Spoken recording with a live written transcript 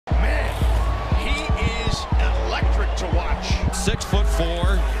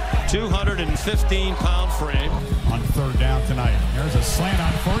6'4", 215-pound frame. On third down tonight. There's a slant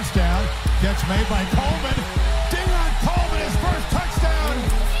on first down. Catch made by Coleman. Keon Coleman, his first touchdown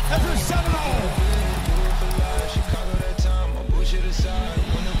as a Seminole.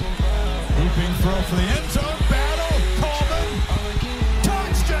 Looping throw for the end zone. Battle. Coleman.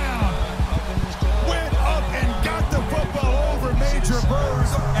 Touchdown. Went up and got the football over Major Bird.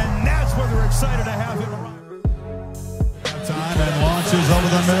 And that's where they're excited to have him arrive. Time and launches over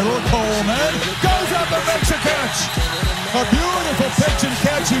the middle. Coleman goes up and makes a catch. A beautiful pitch and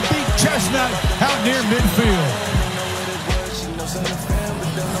catch. He beat Chestnut out near midfield.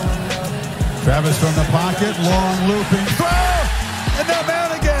 Travis from the pocket. Long looping throw. And the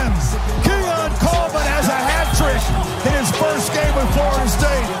man again. Keon Coleman has a hat trick in his first game with Florida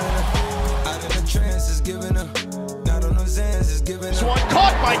State. This one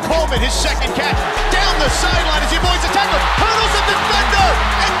caught by Coleman, his second catch. Down the sideline as he avoids a tackle. Hurdles a defender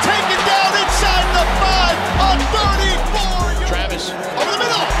and taken down inside the 5 on 34. Travis over the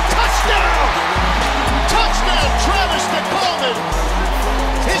middle. Touchdown! Touchdown, Travis to Coleman.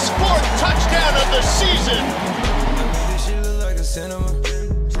 His 4th touchdown of the season.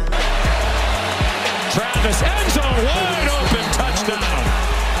 Travis, end zone, wide open, touchdown.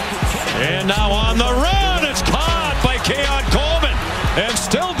 And now on the run, it's caught by Keon Coleman. And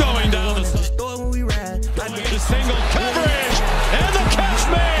still going down the single coverage. And the catch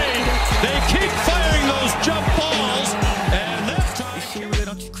made. They keep firing those jump balls. And this time.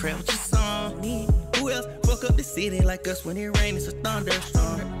 Who else broke up the city like us when it rains? It's a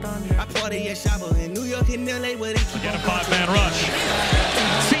thunderstorm. I party at Shabo in New York and LA where they Get a 5-man rush.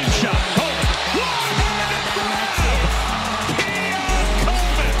 Seam shot. Coleman.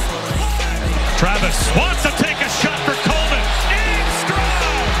 Travis wants to take a shot for Coleman. In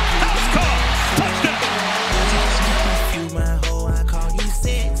stride. House call. Touchdown. you my hoe, I call you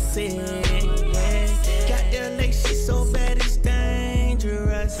sexy. Got LA, she so bad it's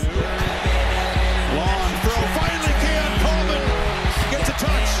dangerous. Long throw. Finally, Keon Coleman gets a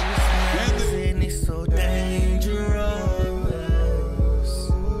touch. And it's so dangerous.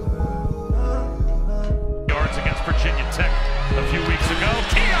 Yards against Virginia Tech a few weeks ago.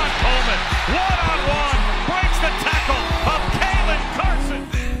 Keon Coleman, one-on-one, breaks the tackle of Kalen Carson.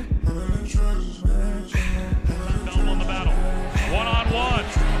 Film on the battle. One-on-one.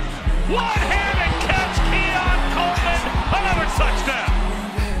 One-handed catch, Keon Coleman. Another touchdown.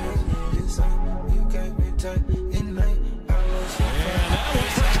 And that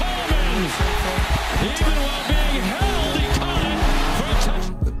was for Coleman. Even while being held, he caught it for a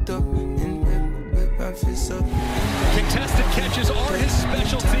touchdown. Contested catches are his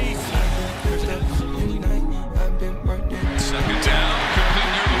specialty. Second down, coming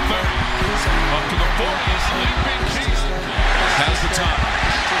near the 30. Up to the 40 is Leaping Keith. Has the time.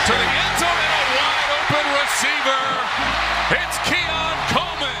 To the